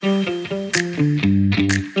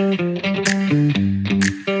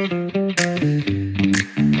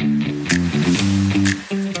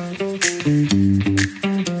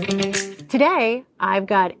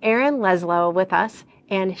got Erin Lazlow with us,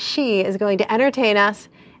 and she is going to entertain us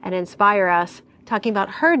and inspire us, talking about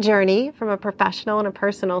her journey from a professional and a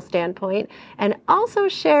personal standpoint, and also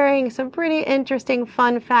sharing some pretty interesting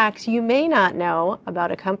fun facts you may not know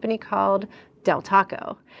about a company called Del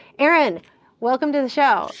Taco. Erin, welcome to the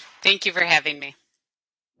show. Thank you for having me.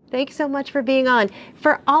 Thanks so much for being on.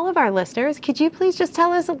 For all of our listeners, could you please just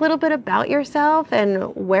tell us a little bit about yourself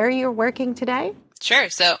and where you're working today? Sure.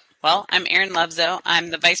 Well, I'm Erin Lazlow.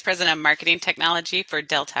 I'm the Vice President of Marketing Technology for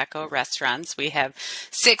Del Taco Restaurants. We have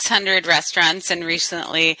 600 restaurants and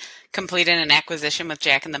recently completed an acquisition with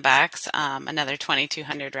Jack in the Box, another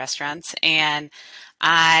 2,200 restaurants. And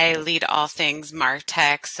I lead all things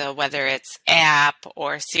MarTech, so whether it's app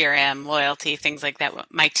or CRM, loyalty, things like that,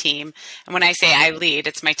 my team. And when I say I lead,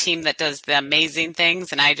 it's my team that does the amazing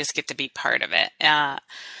things, and I just get to be part of it.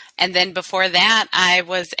 And then before that, I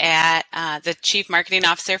was at the Chief Marketing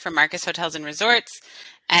Officer for Marcus Hotels and Resorts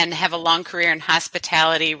and have a long career in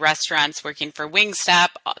hospitality, restaurants, working for Wingstop,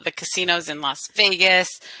 the casinos in Las Vegas,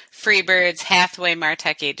 Freebirds, Hathaway,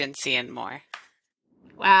 MarTech Agency, and more.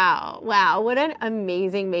 Wow. What an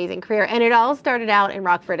amazing career. And it all started out in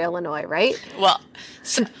Rockford, Illinois, right? Well,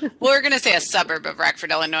 we're going to say a suburb of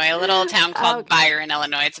Rockford, Illinois, a little town called Byron,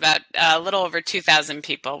 Illinois. It's about a little over 2,000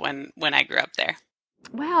 people when I grew up there.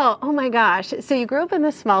 Wow. Oh my gosh. So you grew up in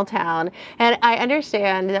this small town, and I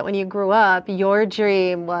understand that when you grew up, your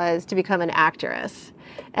dream was to become an actress.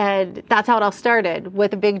 And that's how it all started,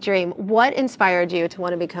 with a big dream. What inspired you to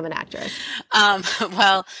want to become an actress?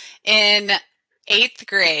 Well, in 8th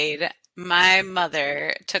grade, my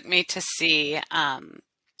mother took me to see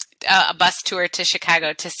a bus tour to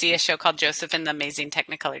Chicago to see a show called Joseph and the Amazing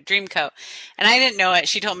Technicolor Dreamcoat. And I didn't know it.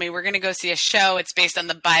 She told me, we're going to go see a show. It's based on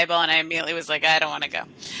the Bible. And I immediately was like, I don't want to go.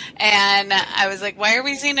 And I was like, why are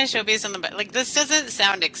we seeing a show based on the Bible? Like, this doesn't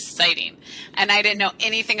sound exciting. And I didn't know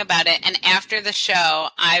anything about it. And after the show,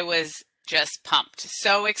 I was just pumped.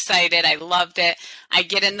 So excited. I loved it. I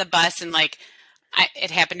get in the bus and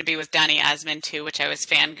it happened to be with Donny Osmond too, which I was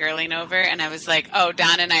fangirling over. And I was like, oh,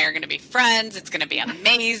 Don and I are going to be friends. It's going to be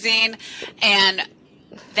amazing. And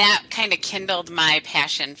that kind of kindled my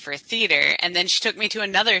passion for theater. And then she took me to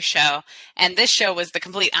another show. And this show was the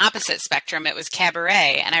complete opposite spectrum. It was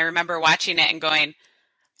cabaret. And I remember watching it and going,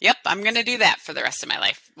 yep, I'm going to do that for the rest of my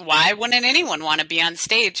life. Why wouldn't anyone want to be on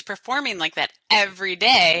stage performing like that every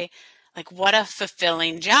day? Like, what a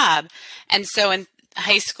fulfilling job. And so in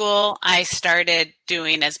high school, I started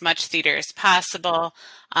doing as much theater as possible.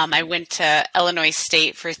 I went to Illinois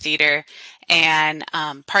State for theater, and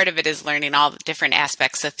part of it is learning all the different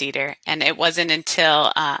aspects of theater. And it wasn't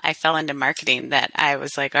until I fell into marketing that I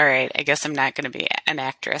was like, all right, I guess I'm not going to be an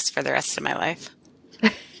actress for the rest of my life.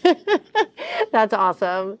 That's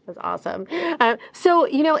awesome. So,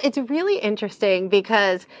 it's really interesting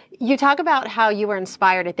because you talk about how you were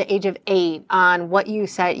inspired at the age of 8 on what you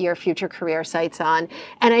set your future career sights on.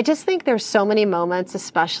 And I just think there's so many moments,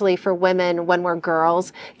 especially for women when we're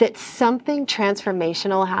girls, that something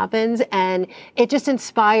transformational happens and it just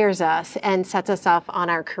inspires us and sets us off on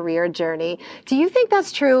our career journey. Do you think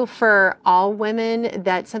that's true for all women,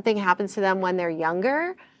 that something happens to them when they're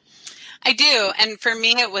younger? I do. And for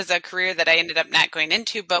me, it was a career that I ended up not going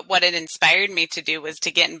into. But what it inspired me to do was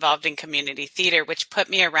to get involved in community theater, which put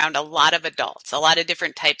me around a lot of adults, a lot of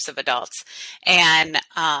different types of adults. And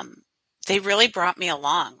they really brought me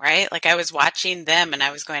along, right? Like, I was watching them and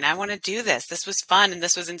I was going, I want to do this. This was fun and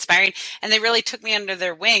this was inspiring. And they really took me under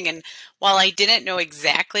their wing. And while I didn't know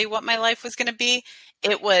exactly what my life was going to be,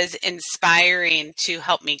 it was inspiring to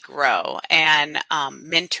help me grow and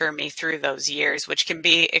mentor me through those years, which can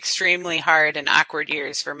be extremely hard and awkward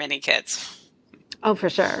years for many kids. Oh, for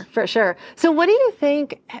sure. So what do you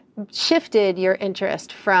think shifted your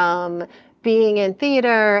interest from being in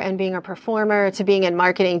theater and being a performer to being in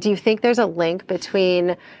marketing? Do you think there's a link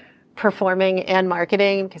between performing and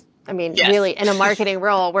marketing? Because yes. Really, in a marketing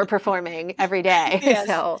role, we're performing every day. Yes,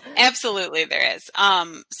 so absolutely there is.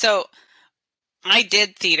 So I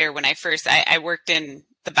did theater when I worked in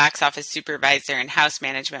the box office supervisor and house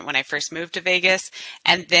management when I first moved to Vegas.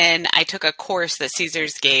 And then I took a course that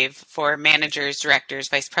Caesars gave for managers, directors,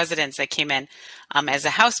 vice presidents that came in as a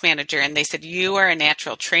house manager. And they said, you are a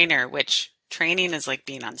natural trainer, which training is like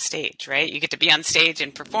being on stage, right? You get to be on stage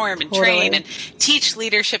and perform and train and teach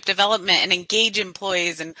leadership development and engage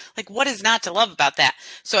employees. And what is not to love about that?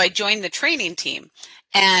 So I joined the training team,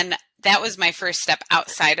 and that was my first step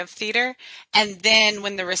outside of theater. And then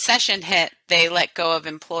when the recession hit, they let go of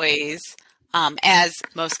employees, as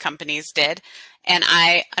most companies did. And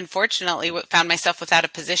I, unfortunately, found myself without a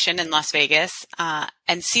position in Las Vegas.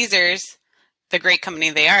 And Caesars the great company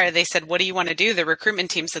they are, they said, what do you want to do? The recruitment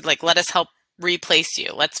team said, like, let us help replace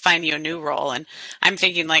you. Let's find you a new role. And I'm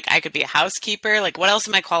thinking, like, I could be a housekeeper. Like, what else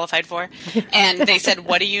am I qualified for? And they said,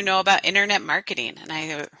 what do you know about internet marketing? And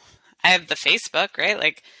I have the Facebook, right?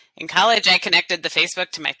 Like, in college, I connected the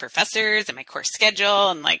Facebook to my professors and my course schedule.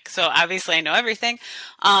 And like, so obviously I know everything.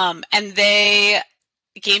 And they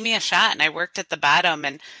gave me a shot, and I worked at the bottom.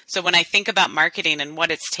 And so when I think about marketing and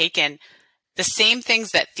what it's taken, the same things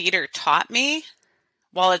that theater taught me,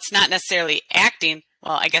 while it's not necessarily acting,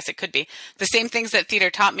 well, I guess it could be, the same things that theater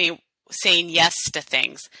taught me, saying yes to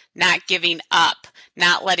things, not giving up,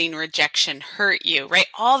 not letting rejection hurt you, right?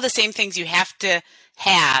 All the same things you have to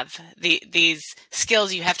have, these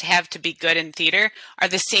skills you have to be good in theater, are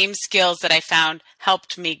the same skills that I found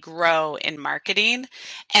helped me grow in marketing.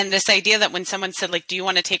 And this idea that when someone said, like, do you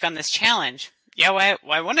want to take on this challenge? Yeah,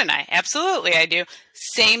 why wouldn't I? Absolutely, I do.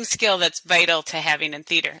 Same skill that's vital to having in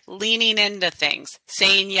theater. Leaning into things,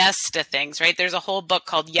 saying yes to things, right? There's a whole book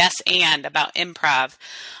called Yes and about improv.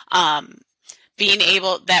 Being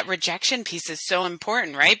able, that rejection piece is so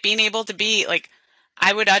important, right? Being able to be like,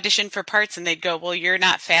 I would audition for parts and they'd go, well, you're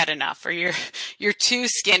not fat enough, or you're too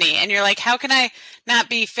skinny. And you're like, how can I not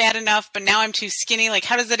be fat enough, but now I'm too skinny? Like,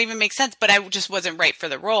 how does that even make sense? But I just wasn't right for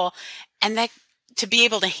the role. And that, to be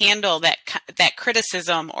able to handle that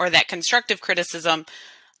criticism, or that constructive criticism,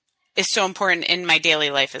 is so important in my daily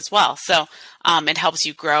life as well. So it helps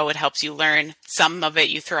you grow. It helps you learn. Some of it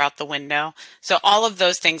you throw out the window. So all of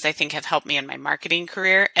those things I think have helped me in my marketing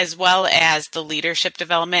career, as well as the leadership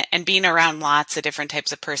development and being around lots of different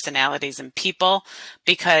types of personalities and people,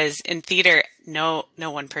 because in theater, no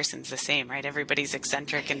one person's the same, right? Everybody's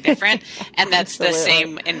eccentric and different. And that's the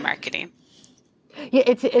same in marketing. Yeah,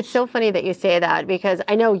 it's so funny that you say that, because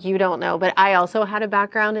I know you don't know, but I also had a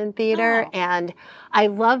background in theater, and I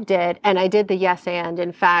loved it. And I did the yes and.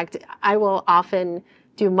 In fact, I will often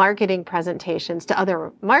do marketing presentations to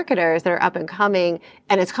other marketers that are up and coming,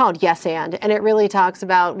 and it's called Yes and. And it really talks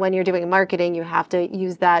about when you're doing marketing, you have to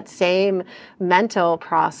use that same mental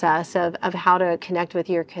process of how to connect with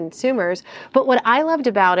your consumers. But what I loved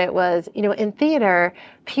about it was, in theater,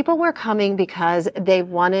 people were coming because they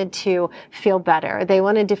wanted to feel better. They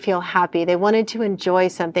wanted to feel happy. They wanted to enjoy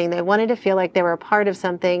something. They wanted to feel like they were a part of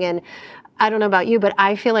something. And I don't know about you, but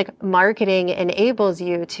I feel like marketing enables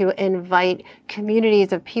you to invite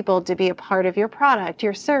communities of people to be a part of your product,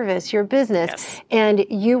 your service, your business. Yes. And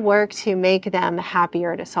you work to make them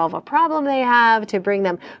happier, to solve a problem they have, to bring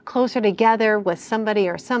them closer together with somebody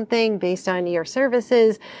or something based on your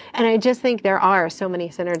services. And I just think there are so many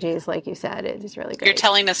synergies, like you said. It's really great. You're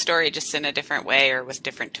telling a story just in a different way, or with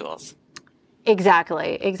different tools.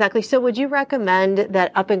 Exactly. So would you recommend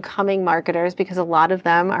that up-and-coming marketers, because a lot of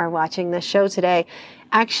them are watching this show today,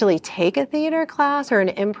 actually take a theater class or an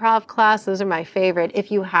improv class? Those are my favorite,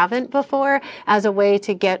 if you haven't before, as a way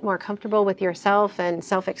to get more comfortable with yourself and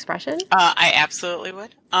self-expression? I absolutely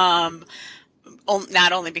would.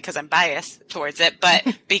 Not only because I'm biased towards it, but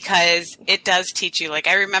because it does teach you. Like,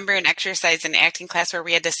 I remember an exercise in acting class where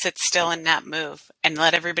we had to sit still and not move and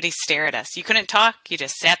let everybody stare at us. You couldn't talk. You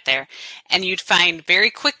just sat there, and you'd find very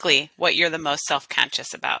quickly what you're the most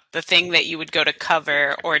self-conscious about. The thing that you would go to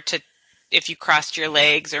cover, or to, if you crossed your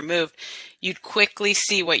legs or moved, you'd quickly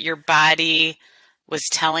see what your body was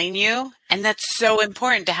telling you. And that's so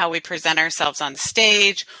important to how we present ourselves on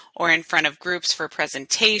stage or in front of groups for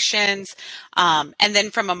presentations. And then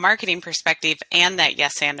from a marketing perspective, and that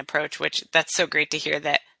yes and approach, which that's so great to hear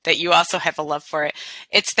that you also have a love for it.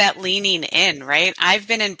 It's that leaning in, right? I've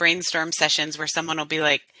been in brainstorm sessions where someone will be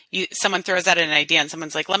like, someone throws out an idea and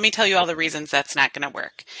someone's like, let me tell you all the reasons that's not going to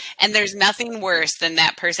work. And there's nothing worse than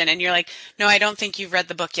that person. And you're like, no, I don't think you've read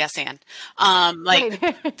the book Yes and.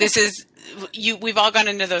 This is, we've all gone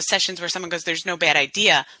into those sessions where someone goes, there's no bad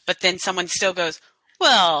idea. But then someone still goes,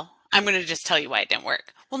 well, I'm going to just tell you why it didn't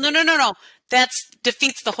work. Well, no. That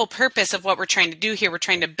defeats the whole purpose of what we're trying to do here. We're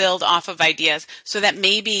trying to build off of ideas so that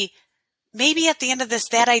maybe at the end of this,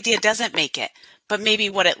 that idea doesn't make it, but maybe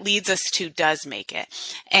what it leads us to does make it.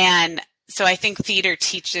 And so I think theater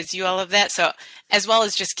teaches you all of that. So as well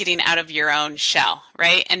as just getting out of your own shell,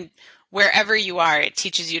 right? And wherever you are, it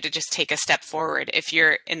teaches you to just take a step forward. If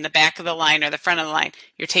you're in the back of the line or the front of the line,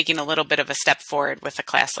 you're taking a little bit of a step forward with a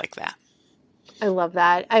class like that. I love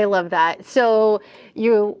that. So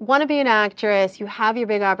you want to be an actress, you have your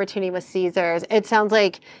big opportunity with Caesars. It sounds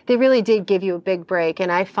like they really did give you a big break.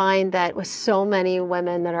 And I find that with so many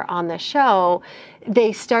women that are on the show,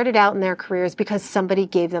 they started out in their careers because somebody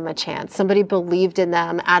gave them a chance. Somebody believed in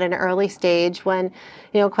them at an early stage when,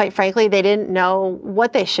 quite frankly, they didn't know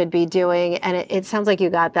what they should be doing. And it sounds like you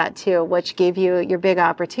got that too, which gave you your big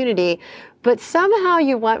opportunity. But somehow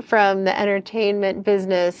you went from the entertainment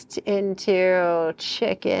business into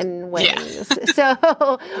chicken wings. Yeah.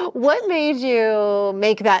 So what made you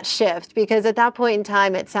make that shift? Because at that point in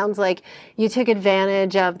time, it sounds like you took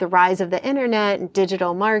advantage of the rise of the internet and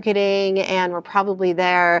digital marketing and were probably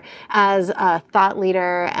there as a thought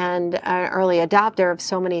leader and an early adopter of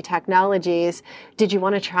so many technologies. Did you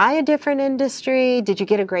want to try a different industry? Did you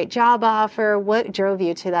get a great job offer? What drove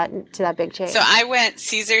you to that big change? So I went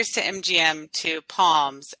Caesars to MGM to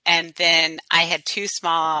Palms, and then I had two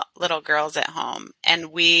small little girls at home, and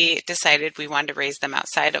we decided we wanted to raise them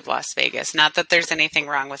outside of Las Vegas. Not that there's anything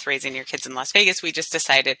wrong with raising your kids in Las Vegas. We just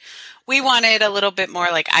decided we wanted a little bit more.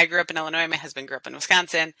 Like, I grew up in Illinois. My husband grew up in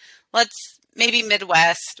Wisconsin. Let's maybe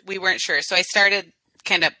Midwest. We weren't sure. So I started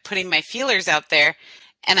kind of putting my feelers out there,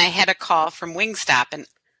 and I had a call from Wingstop, and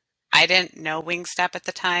I didn't know Wingstop at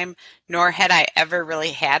the time, nor had I ever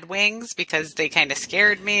really had wings because they kind of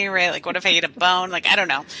scared me, right? Like, what if I eat a bone? Like, I don't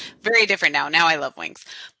know. Very different now. Now I love wings.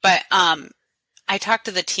 But I talked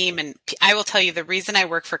to the team, and I will tell you the reason I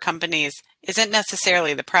work for companies isn't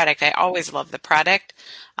necessarily the product. I always love the product,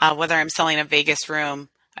 whether I'm selling a Vegas room,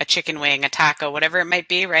 a chicken wing, a taco, whatever it might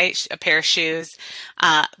be, right? A pair of shoes.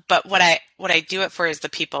 But what I do it for is the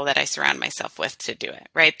people that I surround myself with to do it,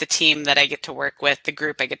 right? The team that I get to work with, the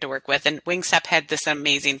group I get to work with. And Wingstop had this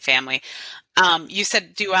amazing family. You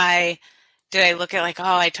said, did I look at like,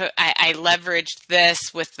 I leveraged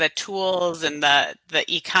this with the tools and the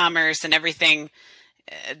e-commerce and everything,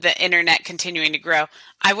 the internet continuing to grow.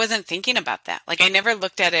 I wasn't thinking about that. Like, I never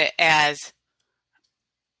looked at it as,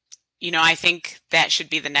 I think that should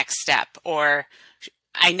be the next step, or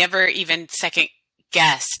I never even second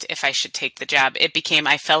guessed if I should take the job. It became,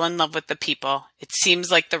 I fell in love with the people. It seems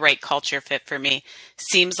like the right culture fit for me.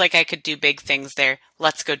 Seems like I could do big things there.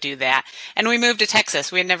 Let's go do that. And we moved to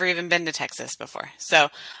Texas. We had never even been to Texas before. So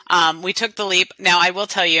we took the leap. Now, I will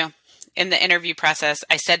tell you, in the interview process,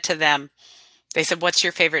 I said to them, they said, "What's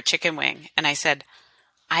your favorite chicken wing?" And I said,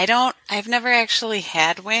 I've never actually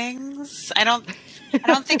had wings. I don't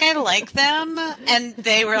think I like them. And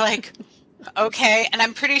they were like, okay. And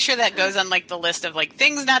I'm pretty sure that goes on like the list of like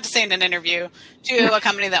things not to say in an interview to a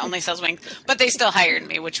company that only sells wings, but they still hired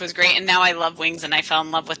me, which was great. And now I love wings and I fell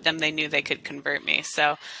in love with them. They knew they could convert me.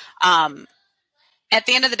 So, at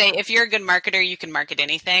the end of the day, if you're a good marketer, you can market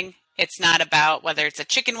anything. It's not about whether it's a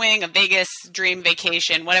chicken wing, a Vegas dream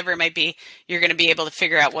vacation, whatever it might be. You're going to be able to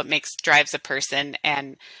figure out what drives a person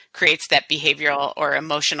and creates that behavioral or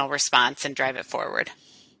emotional response and drive it forward.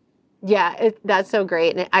 Yeah, that's so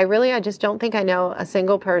great. And I just don't think I know a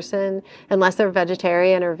single person, unless they're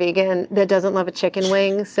vegetarian or vegan, that doesn't love a chicken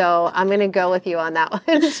wing. So I'm going to go with you on that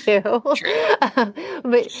one too. True.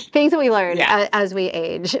 But things that we learn as we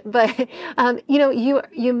age. But,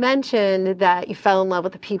 you mentioned that you fell in love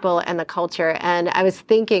with the people and the culture. And I was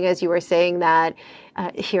thinking as you were saying that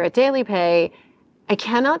here at Daily Pay, I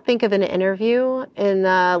cannot think of an interview in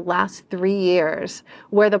the last 3 years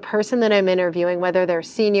where the person that I'm interviewing, whether they're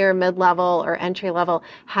senior, mid-level, or entry-level,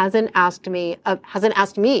 hasn't asked me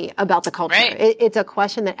about the culture. Right. It's a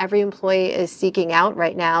question that every employee is seeking out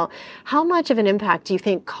right now. How much of an impact do you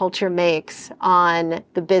think culture makes on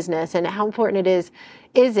the business, and how important is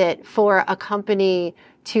it for a company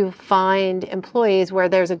to find employees where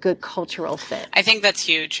there's a good cultural fit? I think that's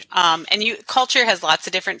huge. Culture has lots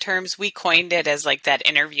of different terms. We coined it as like that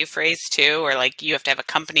interview phrase too, or like you have to have a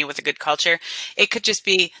company with a good culture. It could just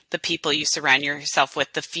be the people you surround yourself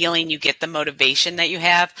with, the feeling you get, the motivation that you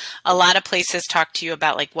have. A lot of places talk to you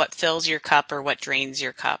about like what fills your cup or what drains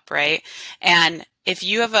your cup, right? And if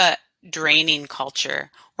you have a draining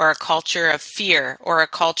culture or a culture of fear or a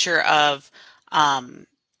culture of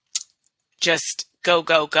just go,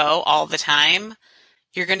 go, go all the time,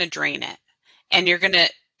 you're going to drain it. And you're going to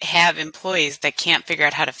have employees that can't figure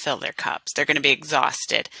out how to fill their cups. They're going to be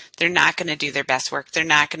exhausted. They're not going to do their best work. They're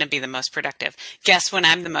not going to be the most productive. Guess when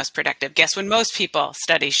I'm the most productive? Guess when most people,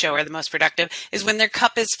 studies show, are the most productive is when their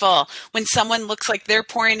cup is full. When someone looks like they're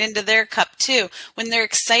pouring into their cup too. When they're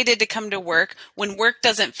excited to come to work. When work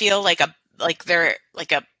doesn't feel like they're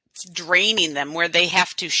draining them, where they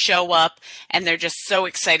have to show up and they're just so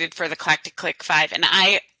excited for the clock to click 5. And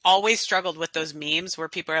I always struggled with those memes where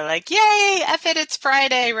people are like, "Yay, F it, it's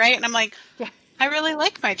Friday," right? And I'm like, I really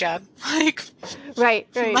like my job. Like, Right,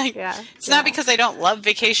 yeah. it's not because I don't love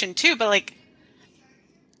vacation too, but like,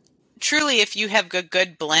 truly, if you have a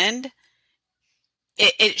good blend,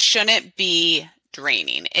 it shouldn't be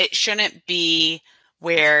draining. It shouldn't be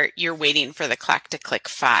where you're waiting for the clock to click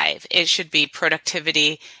 5. It should be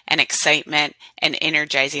productivity and excitement and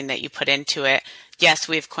energizing that you put into it. Yes,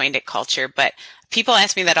 we've coined it culture, but people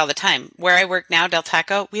ask me that all the time. Where I work now, Del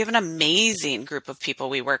Taco, we have an amazing group of people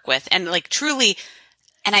we work with. And like truly,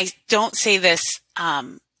 and I don't say this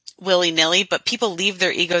willy-nilly, but people leave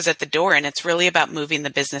their egos at the door, and it's really about moving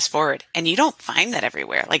the business forward. And you don't find that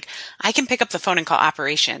everywhere. Like, I can pick up the phone and call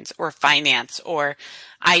operations or finance or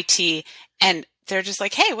IT, and they're just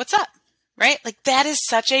like, hey, what's up? Right? Like, that is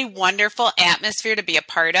such a wonderful atmosphere to be a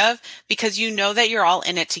part of, because you know that you're all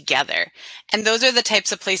in it together. And those are the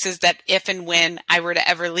types of places that if and when I were to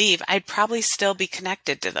ever leave, I'd probably still be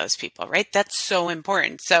connected to those people, right? That's so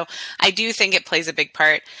important. So I do think it plays a big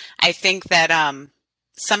part. I think that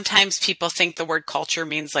sometimes people think the word culture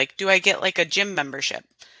means like, do I get like a gym membership?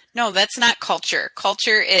 No, that's not culture.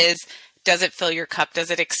 Culture is, does it fill your cup?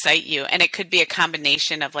 Does it excite you? And it could be a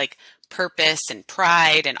combination of like purpose and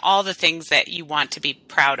pride and all the things that you want to be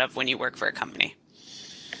proud of when you work for a company.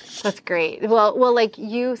 That's great. Well, like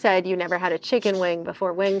you said, you never had a chicken wing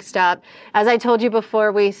before Wingstop. As I told you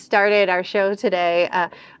before we started our show today,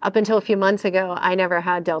 up until a few months ago, I never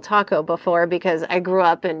had Del Taco before because I grew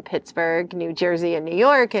up in Pittsburgh, New Jersey, and New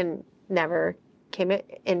York, and never came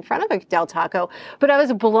in front of a Del Taco. But I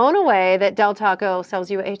was blown away that Del Taco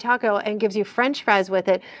sells you a taco and gives you French fries with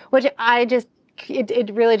it, which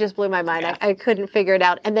it really just blew my mind. Yeah. I couldn't figure it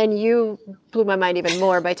out. And then you blew my mind even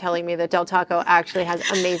more by telling me that Del Taco actually has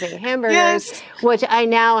amazing hamburgers, yes, which I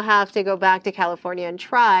now have to go back to California and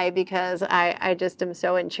try because I just am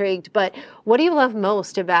so intrigued. But what do you love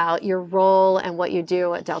most about your role and what you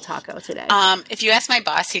do at Del Taco today? If you ask my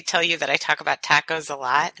boss, he'd tell you that I talk about tacos a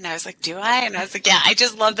lot. And I was like, do I? And I was like, yeah, I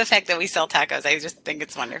just love the fact that we sell tacos. I just think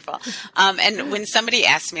it's wonderful. And when somebody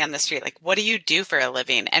asks me on the street, like, what do you do for a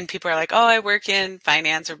living? And people are like, oh, I work in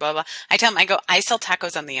finance or blah, blah. I tell them, I sell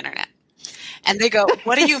tacos on the internet. And they go,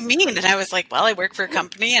 what do you mean? And I was like, well, I work for a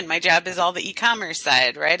company and my job is all the e-commerce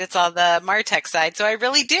side, right? It's all the MarTech side. So I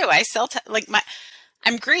really do. I sell,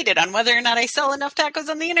 I'm graded on whether or not I sell enough tacos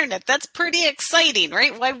on the internet. That's pretty exciting,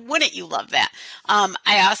 right? Why wouldn't you love that?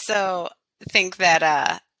 I also think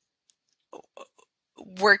that,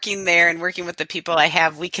 working there and working with the people I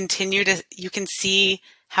have, you can see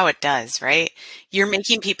how it does, right? You're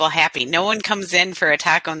making people happy. No one comes in for a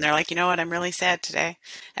taco and they're like, you know what? I'm really sad today.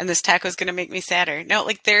 And this taco is going to make me sadder. No,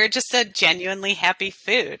 like they're just a genuinely happy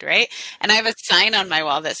food, right? And I have a sign on my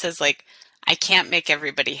wall that says like, I can't make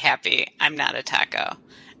everybody happy. I'm not a taco.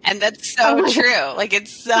 And that's so true. Like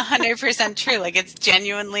it's 100% true. Like it's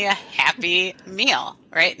genuinely a happy meal,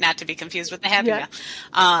 right? Not to be confused with the happy meal.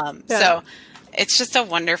 So it's just a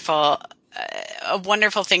wonderful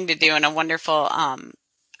thing to do and a wonderful,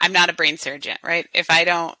 I'm not a brain surgeon, right? If I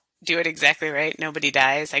don't do it exactly right, nobody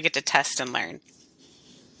dies. I get to test and learn.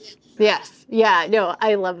 Yes. Yeah. No,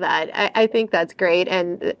 I love that. I think that's great.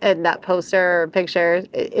 And that poster or picture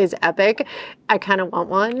is epic. I kind of want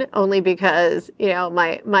one only because,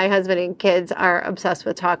 my husband and kids are obsessed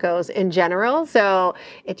with tacos in general. So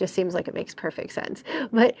it just seems like it makes perfect sense.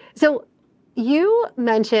 But so you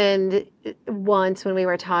mentioned once when we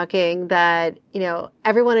were talking that,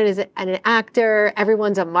 everyone is an actor,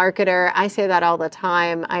 everyone's a marketer. I say that all the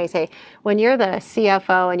time. I say, when you're the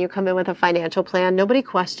CFO and you come in with a financial plan, nobody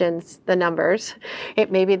questions the numbers.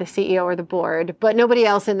 It may be the CEO or the board, but nobody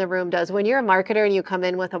else in the room does. When you're a marketer and you come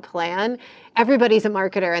in with a plan, everybody's a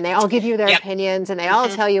marketer and they all give you their opinions and they all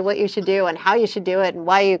tell you what you should do and how you should do it and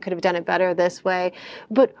why you could have done it better this way.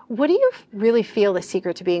 But what do you really feel the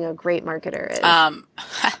secret to being a great marketer is?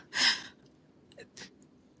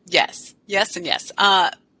 Yes, and yes.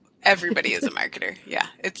 Everybody is a marketer. Yeah,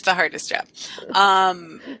 it's the hardest job.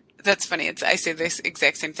 That's funny. I say this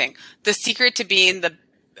exact same thing. The secret to being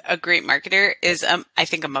a great marketer is, I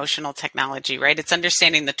think, emotional technology, right? It's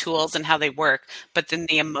understanding the tools and how they work, but then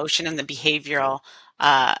the emotion and the behavioral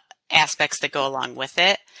aspects that go along with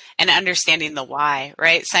it and understanding the why,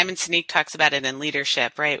 right? Simon Sinek talks about it in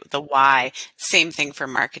leadership, right? The why, same thing for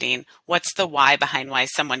marketing. What's the why behind why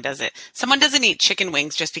someone does it? Someone doesn't eat chicken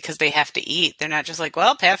wings just because they have to eat. They're not just like,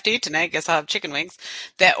 well, I have to eat tonight. Guess I'll have chicken wings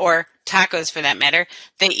or tacos for that matter.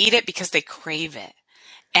 They eat it because they crave it.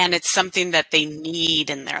 And it's something that they need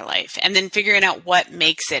in their life. And then figuring out what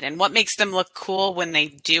makes it and what makes them look cool when they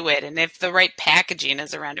do it. And if the right packaging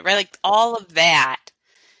is around it, right? Like all of that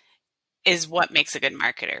is what makes a good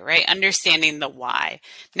marketer, right? Understanding the why.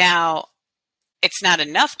 Now, it's not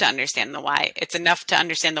enough to understand the why. It's enough to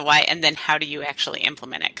understand the why, and then how do you actually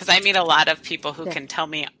implement it? Because I meet a lot of people who can tell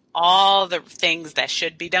me all the things that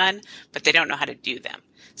should be done, but they don't know how to do them.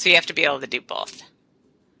 So you have to be able to do both.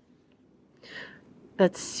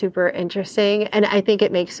 That's super interesting, and I think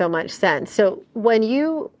it makes so much sense. So when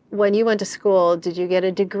you went to school, did you get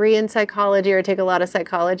a degree in psychology or take a lot of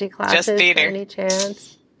psychology classes? Just theater. By any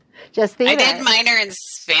chance? Just theater. I did minor in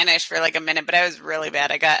Spanish for like a minute, but I was really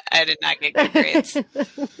bad. I did not get good grades.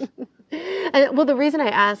 And, well, the reason I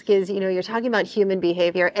ask is, you're talking about human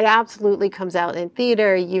behavior. It absolutely comes out in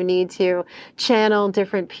theater. You need to channel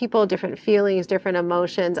different people, different feelings, different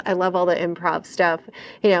emotions. I love all the improv stuff,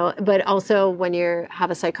 but also when you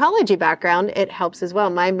have a psychology background, it helps as well.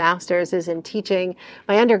 My master's is in teaching,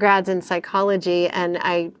 my undergrad's in psychology, and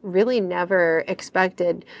I really never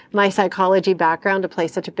expected my psychology background to play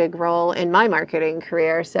such a big role in my marketing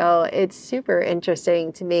career. So it's super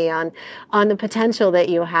interesting to me on the potential that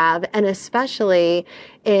you have. And especially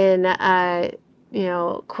in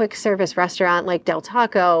quick service restaurant like Del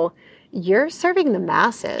Taco, you're serving the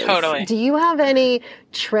masses. Totally. Do you have any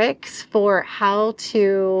tricks for how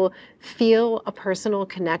to feel a personal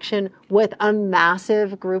connection with a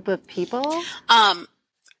massive group of people?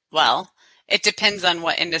 Well, it depends on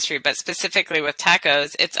what industry, but specifically with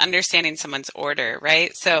tacos, it's understanding someone's order,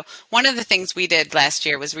 right? So one of the things we did last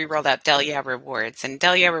year was we rolled out Del Yeah Rewards, and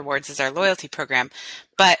Del Yeah Rewards is our loyalty program,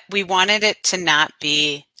 but we wanted it to not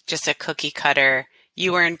be just a cookie cutter.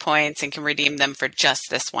 You earn points and can redeem them for just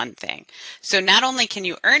this one thing. So not only can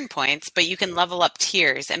you earn points, but you can level up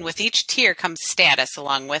tiers, and with each tier comes status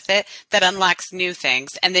along with it that unlocks new things,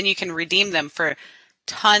 and then you can redeem them for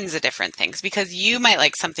tons of different things because you might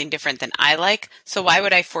like something different than I like. So why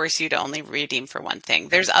would I force you to only redeem for one thing?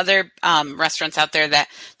 There's other restaurants out there that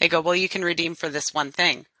they go, well, you can redeem for this one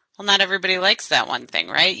thing. Well, not everybody likes that one thing,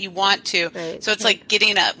 right? You want to. Right. So it's like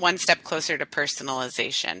getting one step closer to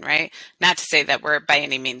personalization, right? Not to say that we're by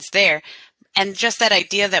any means there. And just that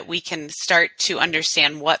idea that we can start to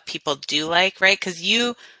understand what people do like, right? Because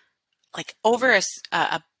you, like, over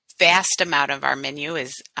a vast amount of our menu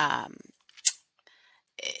is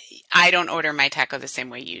I don't order my taco the same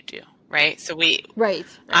way you do, right? So right.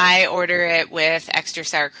 I order it with extra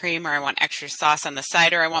sour cream, or I want extra sauce on the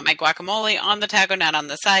side, or I want my guacamole on the taco, not on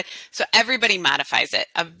the side. So everybody modifies it.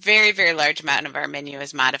 A very, very large amount of our menu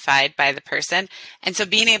is modified by the person. And so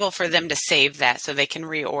being able for them to save that so they can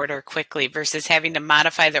reorder quickly versus having to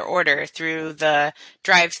modify their order through the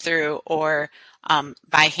drive-through or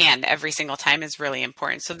by hand every single time is really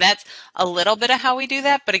important. So that's a little bit of how we do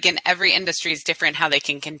that. But again, every industry is different how they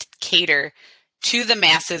can cater to the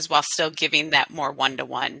masses while still giving that more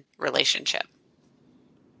one-to-one relationship.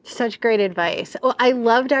 Such great advice. Well, I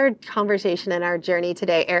loved our conversation and our journey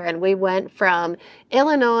today, Erin. We went from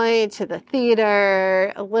Illinois to the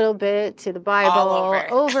theater, a little bit to the Bible,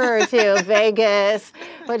 over to Vegas,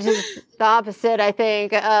 which is the opposite, I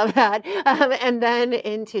think, of that, and then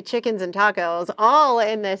into chickens and tacos, all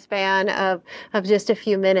in the span of just a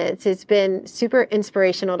few minutes. It's been super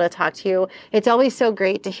inspirational to talk to you. It's always so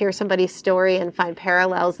great to hear somebody's story and find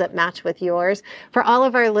parallels that match with yours. For all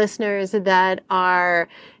of our listeners that are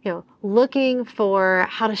looking for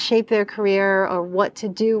how to shape their career or what to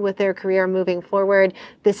do with their career moving forward,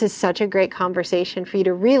 this is such a great conversation for you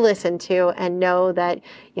to re-listen to and know that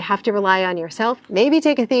you have to rely on yourself. Maybe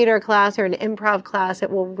take a theater class or an improv class. It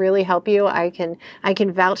will really help you. I can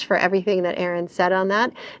vouch for everything that Erin said on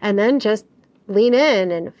that. And then just lean in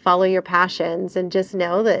and follow your passions and just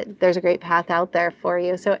know that there's a great path out there for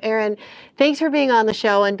you. So Erin, thanks for being on the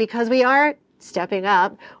show. And because we are stepping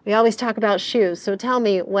up, we always talk about shoes. So tell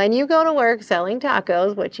me, when you go to work selling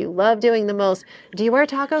tacos, which you love doing the most, do you wear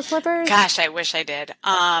taco slippers? Gosh, I wish I did.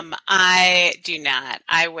 I do not.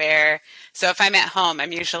 So if I'm at home,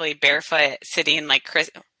 I'm usually barefoot sitting like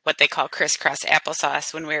what they call crisscross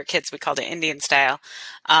applesauce. When we were kids, we called it Indian style,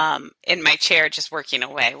 in my chair, just working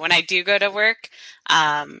away. When I do go to work,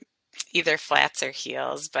 either flats or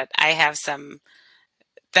heels, but I have some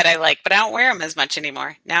that I like, but I don't wear them as much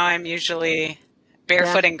anymore. Now I'm usually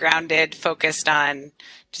barefoot and grounded, focused on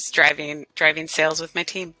just driving sales with my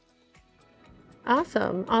team.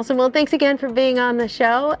 Awesome. Well, thanks again for being on the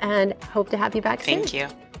show and hope to have you back soon. Thank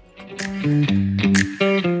you.